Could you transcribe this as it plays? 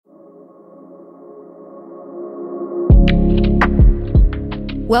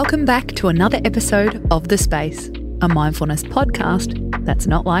Welcome back to another episode of The Space, a mindfulness podcast that's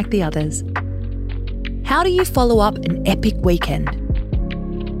not like the others. How do you follow up an epic weekend?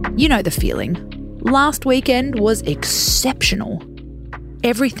 You know the feeling. Last weekend was exceptional.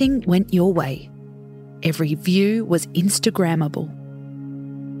 Everything went your way. Every view was Instagrammable.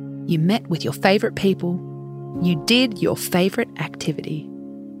 You met with your favourite people. You did your favourite activity.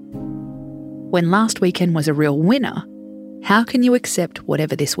 When last weekend was a real winner, how can you accept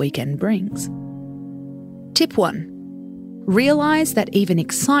whatever this weekend brings? Tip 1. Realise that even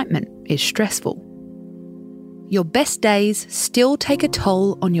excitement is stressful. Your best days still take a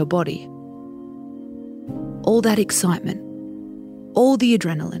toll on your body. All that excitement, all the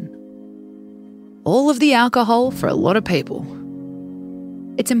adrenaline, all of the alcohol for a lot of people.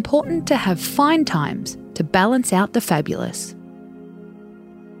 It's important to have fine times to balance out the fabulous.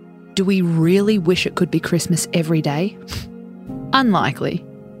 Do we really wish it could be Christmas every day? Unlikely.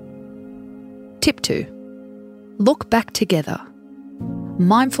 Tip 2. Look back together.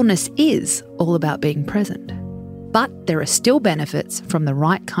 Mindfulness is all about being present, but there are still benefits from the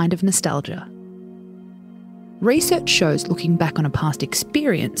right kind of nostalgia. Research shows looking back on a past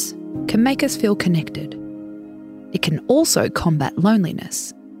experience can make us feel connected. It can also combat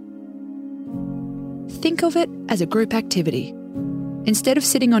loneliness. Think of it as a group activity. Instead of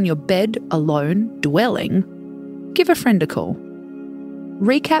sitting on your bed alone, dwelling, give a friend a call.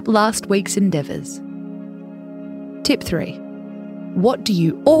 Recap last week's endeavours. Tip 3. What do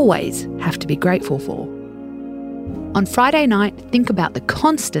you always have to be grateful for? On Friday night, think about the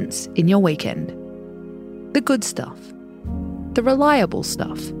constants in your weekend. The good stuff. The reliable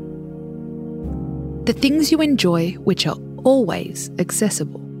stuff. The things you enjoy which are always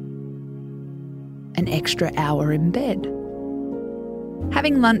accessible. An extra hour in bed.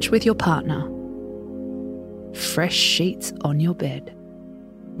 Having lunch with your partner. Fresh sheets on your bed.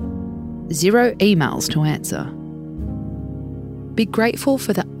 0 emails to answer. Be grateful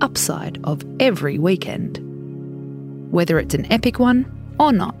for the upside of every weekend, whether it's an epic one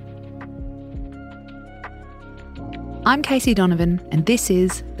or not. I'm Casey Donovan, and this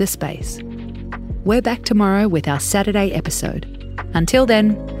is The Space. We're back tomorrow with our Saturday episode. Until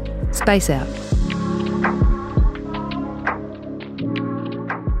then, space out.